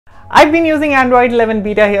I've been using Android 11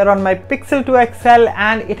 beta here on my Pixel 2 XL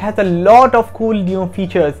and it has a lot of cool new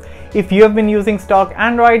features. If you have been using stock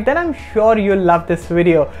Android, then I'm sure you'll love this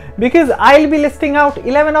video because I'll be listing out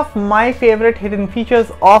 11 of my favorite hidden features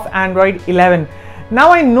of Android 11. Now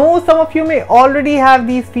I know some of you may already have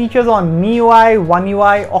these features on MIUI,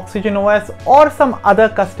 OneUI, OxygenOS or some other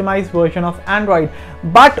customized version of Android,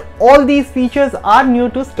 but all these features are new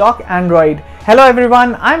to stock Android. Hello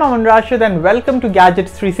everyone, I'm Andriod and welcome to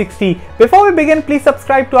Gadgets 360. Before we begin, please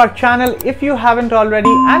subscribe to our channel if you haven't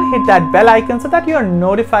already and hit that bell icon so that you are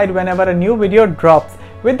notified whenever a new video drops.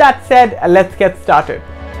 With that said, let's get started.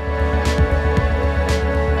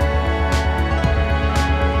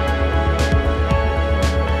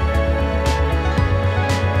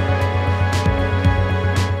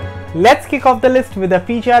 Let's kick off the list with a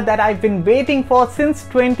feature that I've been waiting for since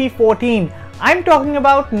 2014. I'm talking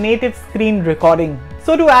about native screen recording.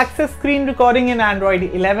 So to access screen recording in Android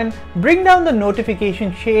 11, bring down the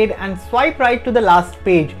notification shade and swipe right to the last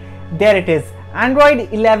page. There it is, Android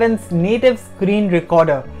 11's native screen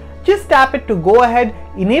recorder. Just tap it to go ahead,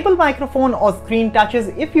 enable microphone or screen touches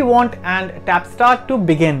if you want and tap start to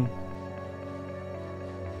begin.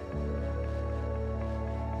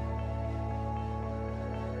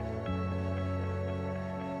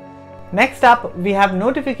 Next up, we have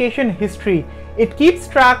notification history. It keeps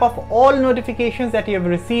track of all notifications that you have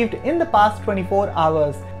received in the past 24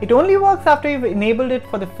 hours. It only works after you've enabled it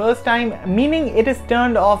for the first time, meaning it is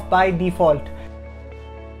turned off by default.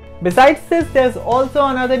 Besides this, there's also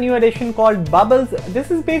another new addition called Bubbles.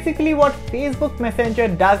 This is basically what Facebook Messenger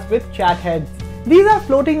does with chat heads. These are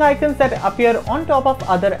floating icons that appear on top of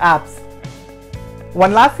other apps.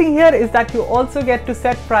 One last thing here is that you also get to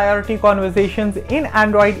set priority conversations in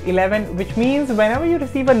Android 11, which means whenever you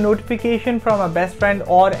receive a notification from a best friend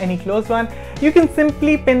or any close one, you can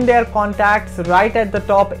simply pin their contacts right at the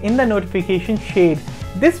top in the notification shade.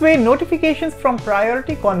 This way, notifications from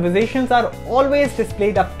priority conversations are always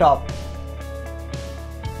displayed up top.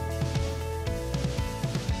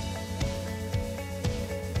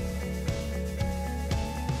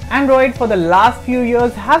 Android for the last few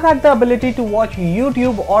years has had the ability to watch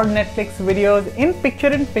YouTube or Netflix videos in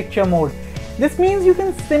picture-in-picture mode. This means you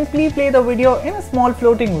can simply play the video in a small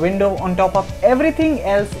floating window on top of everything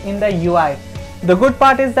else in the UI. The good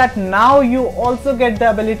part is that now you also get the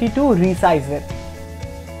ability to resize it.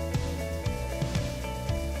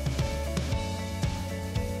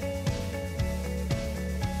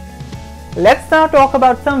 Let's now talk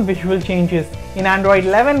about some visual changes. In Android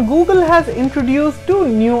 11, Google has introduced two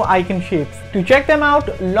new icon shapes. To check them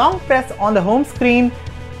out, long press on the home screen,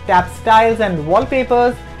 tap Styles and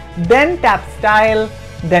Wallpapers, then tap Style,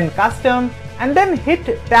 then Custom, and then hit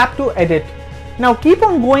tap to edit. Now keep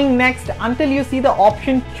on going next until you see the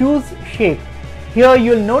option Choose Shape. Here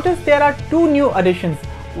you'll notice there are two new additions.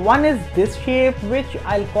 One is this shape, which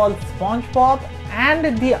I'll call SpongeBob,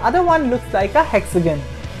 and the other one looks like a hexagon.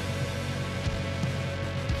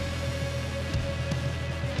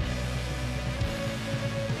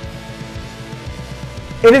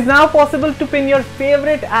 It is now possible to pin your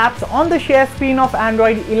favorite apps on the share screen of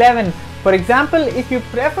Android 11. For example, if you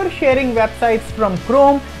prefer sharing websites from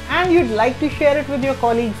Chrome and you'd like to share it with your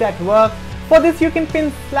colleagues at work, for this you can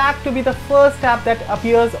pin Slack to be the first app that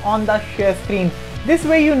appears on the share screen. This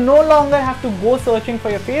way you no longer have to go searching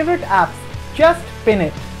for your favorite apps, just pin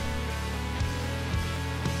it.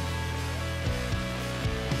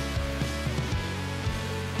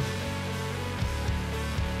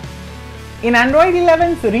 In Android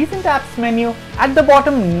 11's recent apps menu, at the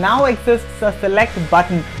bottom now exists a select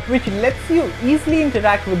button which lets you easily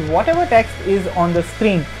interact with whatever text is on the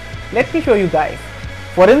screen. Let me show you guys.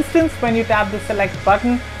 For instance, when you tap the select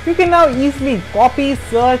button, you can now easily copy,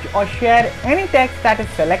 search or share any text that is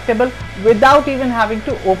selectable without even having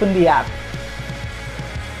to open the app.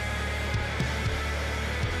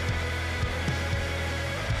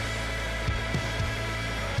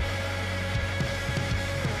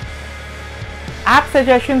 App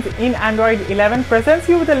Suggestions in Android 11 presents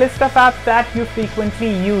you with a list of apps that you frequently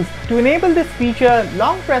use. To enable this feature,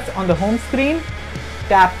 long press on the home screen,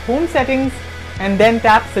 tap Home Settings and then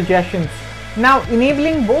tap Suggestions. Now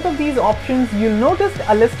enabling both of these options, you'll notice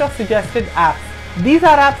a list of suggested apps. These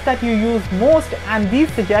are apps that you use most and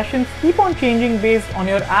these suggestions keep on changing based on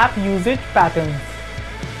your app usage patterns.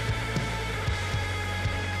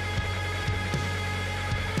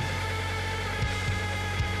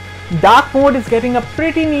 Dark mode is getting a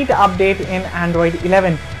pretty neat update in Android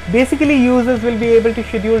 11. Basically, users will be able to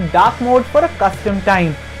schedule dark mode for a custom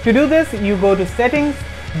time. To do this, you go to Settings,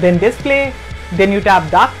 then Display, then you tap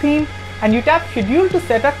Dark Theme and you tap Schedule to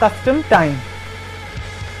set a custom time.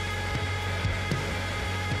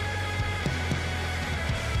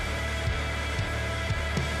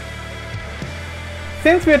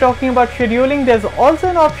 Since we are talking about scheduling, there's also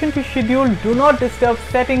an option to schedule Do Not Disturb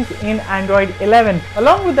settings in Android 11.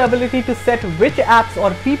 Along with the ability to set which apps or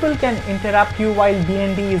people can interrupt you while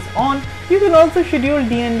DND is on, you can also schedule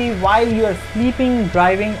DND while you are sleeping,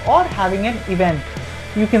 driving, or having an event.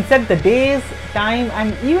 You can set the days, time,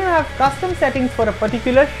 and even have custom settings for a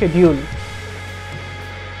particular schedule.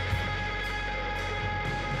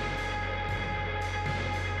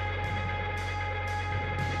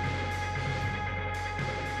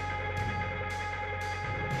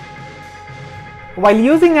 While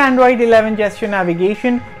using Android 11 gesture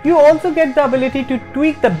navigation, you also get the ability to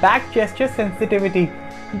tweak the back gesture sensitivity.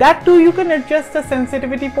 That too, you can adjust the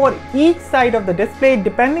sensitivity for each side of the display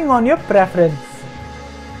depending on your preference.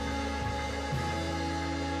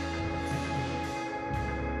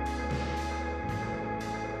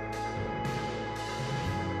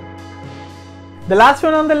 The last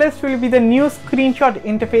one on the list will be the new screenshot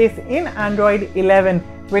interface in Android 11.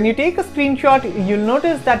 When you take a screenshot, you'll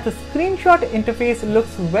notice that the screenshot interface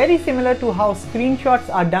looks very similar to how screenshots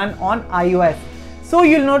are done on iOS. So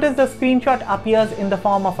you'll notice the screenshot appears in the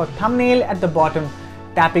form of a thumbnail at the bottom.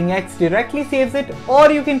 Tapping X directly saves it, or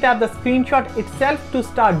you can tap the screenshot itself to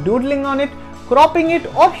start doodling on it, cropping it,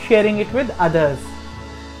 or sharing it with others.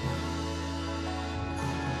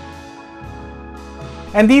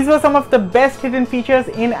 And these were some of the best hidden features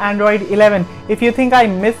in Android 11. If you think I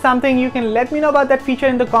missed something, you can let me know about that feature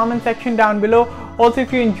in the comment section down below. Also,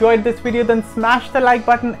 if you enjoyed this video, then smash the like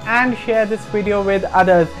button and share this video with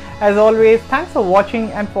others. As always, thanks for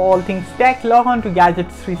watching, and for all things tech, log on to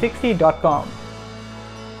gadgets360.com.